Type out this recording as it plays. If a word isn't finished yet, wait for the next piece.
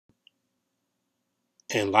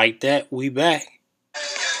And like that, we back.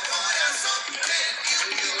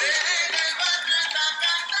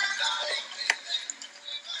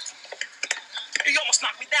 You almost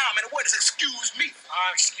knocked me down, man. The word is excuse me.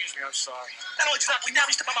 Excuse me, I'm sorry. Not only just knocked me down,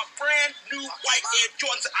 you stepped on my brand new white Air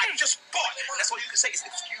Jordans that I just bought. And that's all you can say is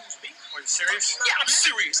excuse me. Are you serious? Yeah, I'm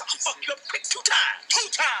serious. I'll fuck you up quick 2 times.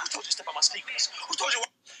 2 times. Who told you to step on my sneakers? Who told you?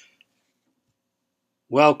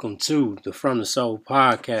 Welcome to the From the Soul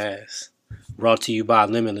podcast, brought to you by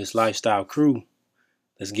Limitless Lifestyle Crew.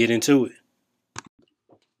 Let's get into it.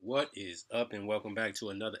 What is up, and welcome back to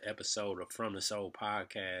another episode of From the Soul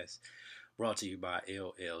podcast, brought to you by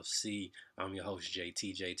LLC. I'm your host,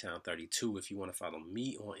 JTJTown32. If you want to follow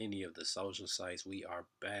me on any of the social sites, we are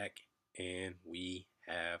back and we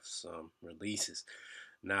have some releases.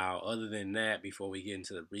 Now, other than that, before we get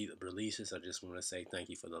into the releases, I just want to say thank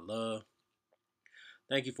you for the love.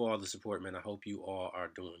 Thank you for all the support, man. I hope you all are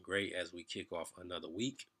doing great as we kick off another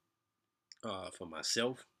week. For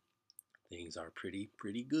myself, things are pretty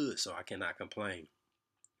good, so I cannot complain.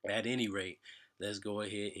 At any rate, let's go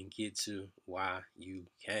ahead and get to why you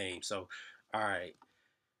came. So, all right,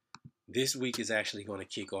 this week is actually going to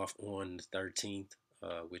kick off on the 13th,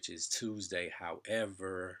 which is Tuesday.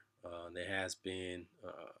 However, there has been,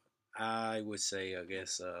 I would say,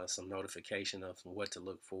 some notification of what to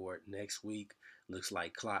look for next week. Looks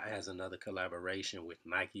like Clot has another collaboration with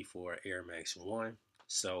Nike for Air Max 1.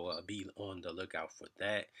 So be on the lookout for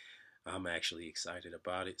that. I'm actually excited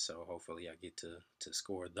about it. So hopefully I get to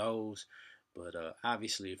score those. But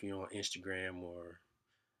obviously, if you're on Instagram or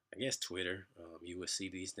I guess Twitter, you will see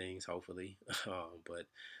these things, hopefully. But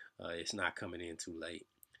it's not coming in too late.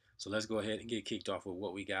 So let's go ahead and get kicked off with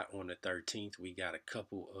what we got on the 13th. We got a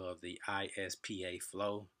couple of the ISPA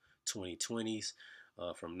Flow 2020s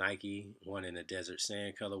from Nike, one in the Desert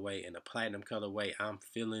Sand colorway and the Platinum colorway. I'm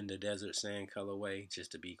feeling the Desert Sand colorway,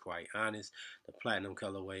 just to be quite honest. The Platinum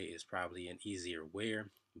colorway is probably an easier wear,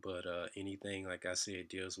 but anything, like I said,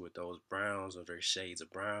 deals with those browns or their shades of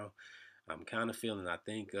brown. I'm kind of feeling, I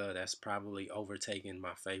think that's probably overtaking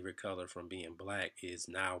my favorite color from being black is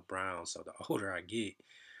now brown. So the older I get,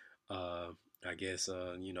 uh, I guess,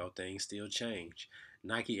 things still change.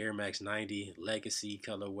 Nike Air Max 90 Legacy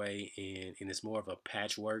colorway, and it's more of a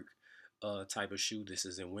patchwork type of shoe. This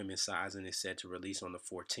is in women's size, and it's set to release on the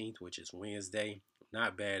 14th, which is Wednesday.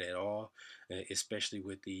 Not bad at all, especially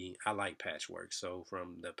with I like patchwork. So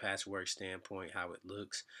from the patchwork standpoint, how it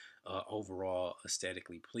looks, overall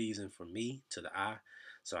aesthetically pleasing for me to the eye.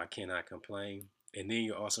 So I cannot complain. And then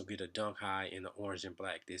you also get a Dunk High in the orange and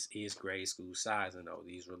black. This is grade school sizing, though.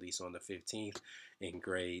 These release on the 15th in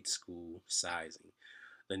grade school sizing.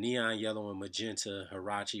 The neon yellow and magenta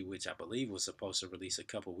Huarache, which I believe was supposed to release a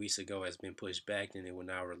couple weeks ago, has been pushed back, and it will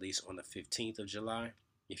now release on the 15th of July.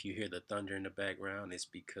 If you hear the thunder in the background, it's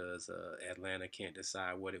because Atlanta can't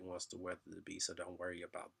decide what it wants the weather to be, so don't worry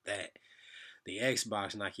about that. The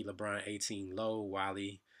Xbox Nike LeBron 18 Low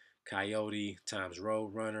Wile Coyote times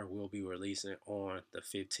Roadrunner will be releasing on the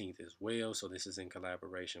 15th as well. So this is in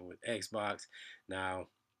collaboration with Xbox. Now,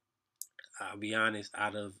 I'll be honest,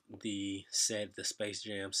 out of the Space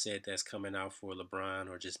Jam set that's coming out for LeBron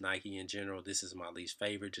or just Nike in general, this is my least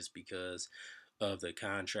favorite just because of the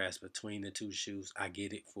contrast between the two shoes. I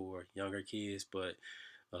get it for younger kids, but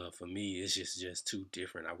for me, it's just too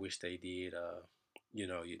different. I wish they did,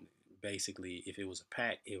 basically, if it was a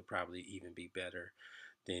pack, it would probably even be better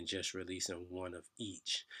than just releasing one of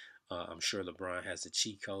each. I'm sure LeBron has the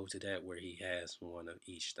cheat code to that where he has one of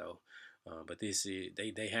each though. But this is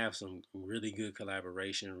they have some really good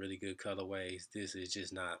collaboration, really good colorways. This is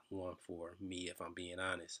just not one for me, if I'm being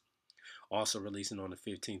honest. Also releasing on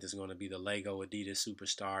the 15th is going to be the Lego Adidas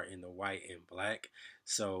Superstar in the white and black.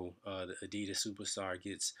 So the Adidas Superstar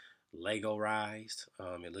gets Legoized.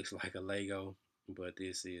 It looks like a Lego, but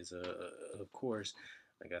this is, of course,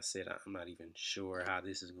 like I said, I'm not even sure how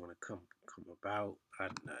this is going to come about. I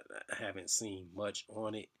haven't seen much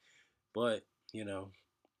on it, but you know.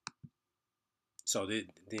 So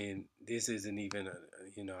then this isn't even,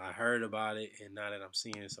 I heard about it, and now that I'm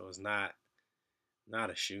seeing it, so it's not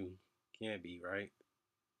a shoe. Can't be, right?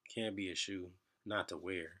 Can't be a shoe not to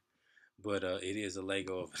wear. But it is a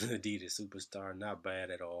Lego of an Adidas Superstar. Not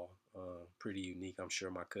bad at all. Pretty unique. I'm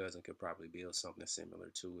sure my cousin could probably build something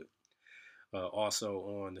similar to it. Also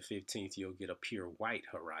on the 15th, you'll get a pure white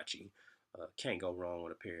Huarache. Can't go wrong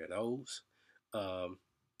with a pair of those. Um,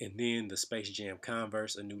 and then the Space Jam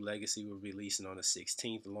Converse, a new legacy, will be releasing on the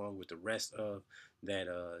 16th, along with the rest of that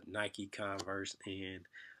Nike Converse and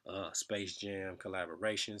Space Jam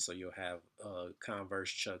collaboration. So you'll have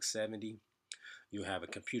Converse Chuck 70. You'll have a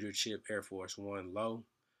computer chip Air Force One Low.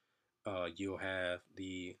 You'll have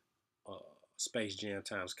the uh, Space Jam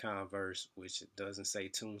times Converse, which doesn't say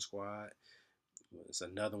Toon Squad. It's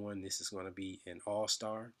another one. This is going to be an All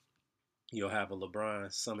Star. You'll have a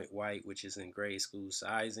LeBron Summit White, which is in grade school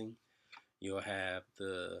sizing. You'll have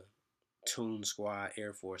the Toon Squad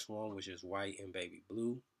Air Force One, which is white and baby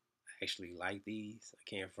blue. I actually like these. I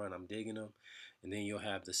can't front, I'm digging them. And then you'll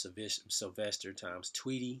have the Sylvester times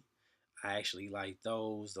Tweety. I actually like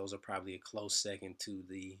those. Those are probably a close second to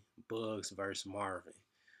the Bugs versus Marvin.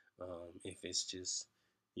 If it's just,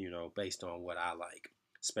 based on what I like.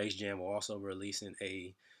 Space Jam will also releasing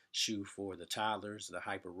a shoe for the toddlers, the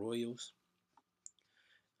Hyper Royals.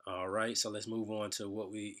 All right, so let's move on to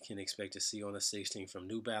what we can expect to see on the 16th from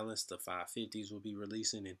New Balance. The 550s will be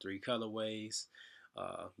releasing in 3 colorways.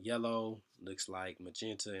 Yellow, looks like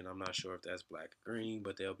magenta, and I'm not sure if that's black or green,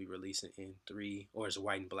 but they'll be releasing in 3, or it's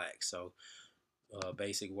white and black. So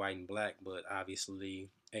basic white and black, but obviously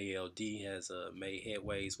ALD has made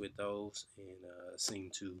headways with those and seem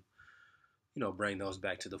to, bring those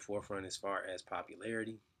back to the forefront as far as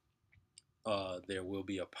popularity. There will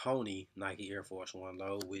be a pony Nike Air Force One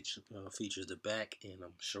low, which features the back and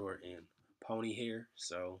I'm short in pony hair.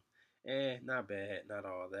 So, not bad, not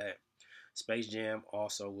all that. Space Jam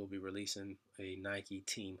also will be releasing a Nike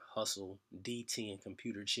Team Hustle D10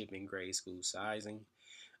 computer chip in grade school sizing,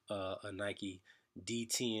 a Nike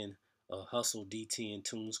D10 Hustle D10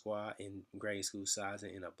 Toon Squad in grade school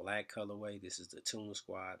sizing in a black colorway. This is the Toon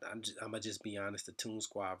Squad. I'm gonna just be honest. The Toon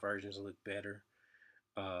Squad versions look better.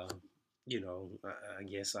 Uh, I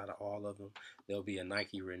guess out of all of them, there'll be a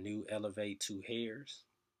Nike Renew Elevate 2 Hairs,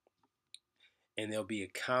 and there'll be a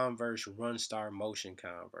Converse Run Star Motion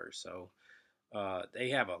Converse. So they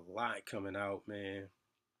have a lot coming out, man.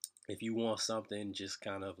 If you want something just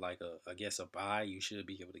kind of like a buy, you should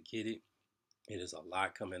be able to get it. It is a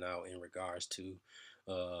lot coming out in regards to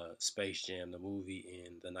Space Jam, the movie,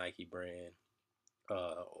 and the Nike brand,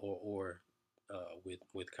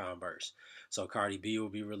 with Converse. So Cardi B will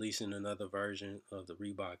be releasing another version of the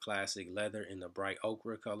Reebok Classic Leather in the bright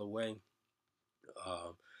ochre colorway.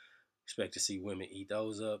 Um, Expect to see women eat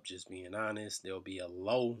those up. Just being honest, there'll be a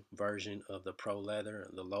low version of the Pro Leather,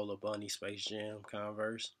 the Lola Bunny Space Jam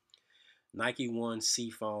Converse. Nike One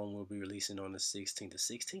Seafoam will be releasing on the 16th. The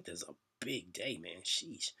 16th is a big day, man.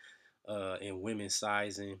 Sheesh. In women's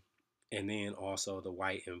sizing. And then also the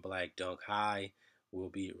white and black Dunk High will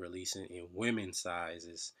be releasing in women's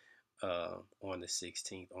sizes on the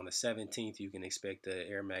 16th. On the 17th, you can expect the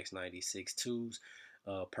Air Max 96 2s,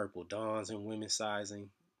 Purple Dawns in women's sizing.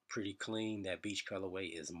 Pretty clean. That beach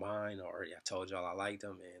colorway is mine. Already, I told y'all I like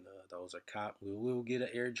them, and those are cop. We will get an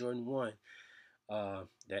Air Jordan 1.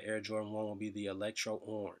 That Air Jordan 1 will be the Electro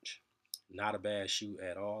Orange. Not a bad shoe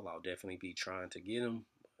at all. I'll definitely be trying to get them.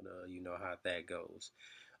 But, you know how that goes.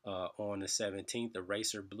 On the 17th, the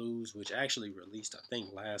Racer Blues, which actually released, I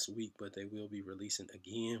think, last week, but they will be releasing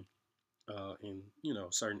again in,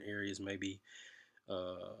 certain areas, maybe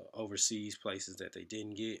overseas places that they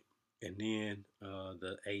didn't get. And then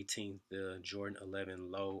the 18th, the Jordan 11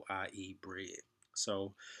 Low IE Bread.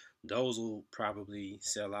 So those will probably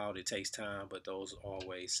sell out. It takes time, but those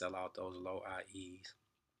always sell out, those low IEs.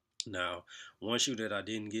 Now, one shoe that I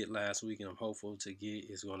didn't get last week and I'm hopeful to get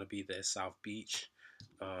is going to be that South Beach.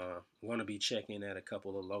 I'm going to be checking at a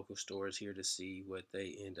couple of local stores here to see what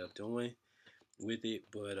they end up doing with it,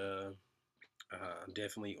 but I'm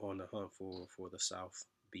definitely on the hunt for the South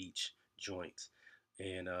Beach joints.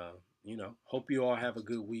 And hope you all have a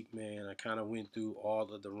good week, man. I kind of went through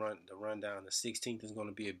all of the rundown. The 16th is going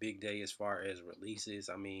to be a big day as far as releases.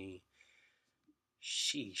 I mean,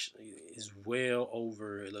 sheesh, it's well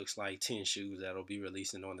over, it looks like 10 shoes that'll be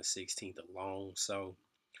releasing on the 16th alone. So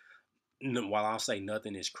while I'll say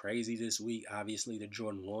nothing is crazy this week, obviously the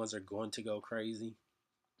Jordan 1s are going to go crazy.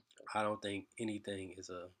 I don't think anything is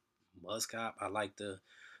a must cop. I like the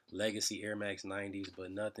Legacy Air Max 90s,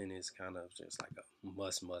 but nothing is kind of just like a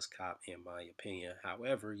must cop in my opinion.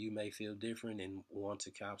 However, you may feel different and want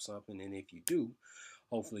to cop something, and if you do,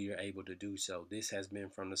 hopefully you're able to do so. This has been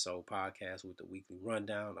From the Soul Podcast with the weekly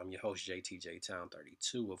rundown. I'm your host, JTJ Town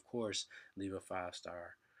 32. Of course, leave a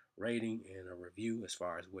 5-star rating and a review as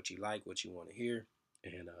far as what you like, what you want to hear.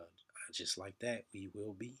 And just like that, we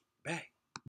will be back.